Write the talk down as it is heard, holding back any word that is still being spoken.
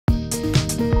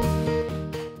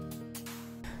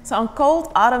So on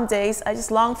cold autumn days, I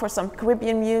just long for some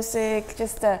Caribbean music,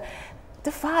 just the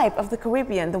vibe of the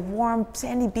Caribbean, the warm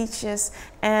sandy beaches.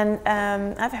 And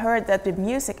I've heard that the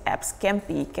music app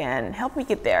Skempi can help me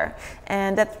get there.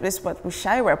 And that is what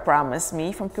Roushaira promised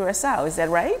me from Curacao. Is that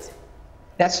right?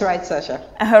 That's right, Sasha.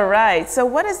 All right. So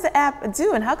what does the app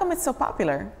do and how come it's so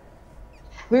popular?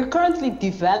 We're currently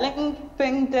developing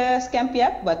the Skempi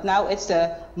app, but now it's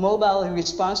a mobile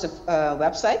responsive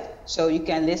website. So you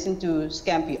can listen to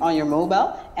Skempi on your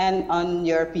mobile and on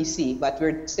your PC, but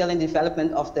we're still in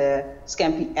development of the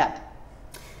Skempi app.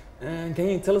 And can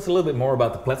you tell us a little bit more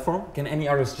about the platform? Can any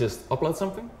artist just upload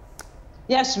something?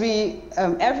 Yes,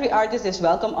 every artist is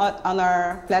welcome on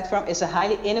our platform. It's a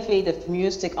highly innovative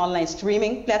music online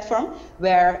streaming platform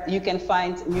where you can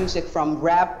find music from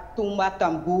rap, tumba,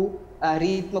 tambu,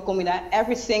 ritmo, combina,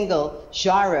 every single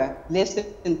genre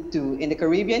listened to in the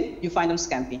Caribbean, you find on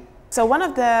Skempi. So one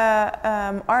of the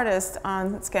artists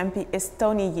on Skempi is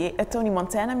Tony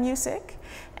Montana Music,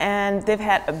 and they've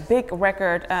had a big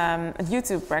record, a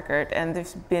YouTube record, and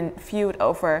they've been viewed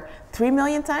over 3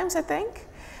 million times, I think.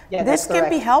 Yeah, Did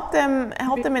Skempi help them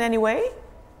in any way?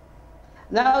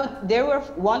 Now, they were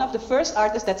one of the first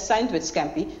artists that signed with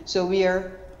Skempi, so we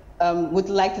would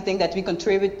like to think that we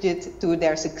contributed to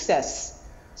their success.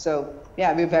 So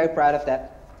yeah, we're very proud of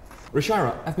that.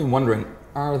 Roushaira, I've been wondering,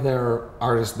 are there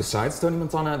artists besides Tony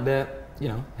Montana that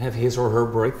have his or her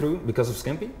breakthrough because of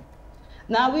Skempi?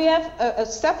 Now we have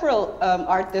several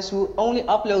artists who only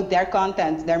upload their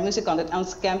content, their music content on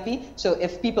Skempi. So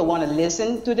if people want to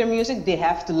listen to their music, they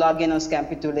have to log in on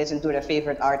Skempi to listen to their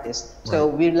favorite artist. Right. So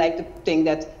we'd like to think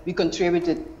that we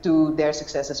contributed to their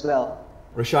success as well.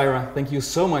 Roushaira, thank you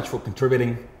so much for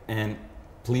contributing, and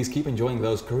please keep enjoying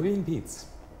those Caribbean beats.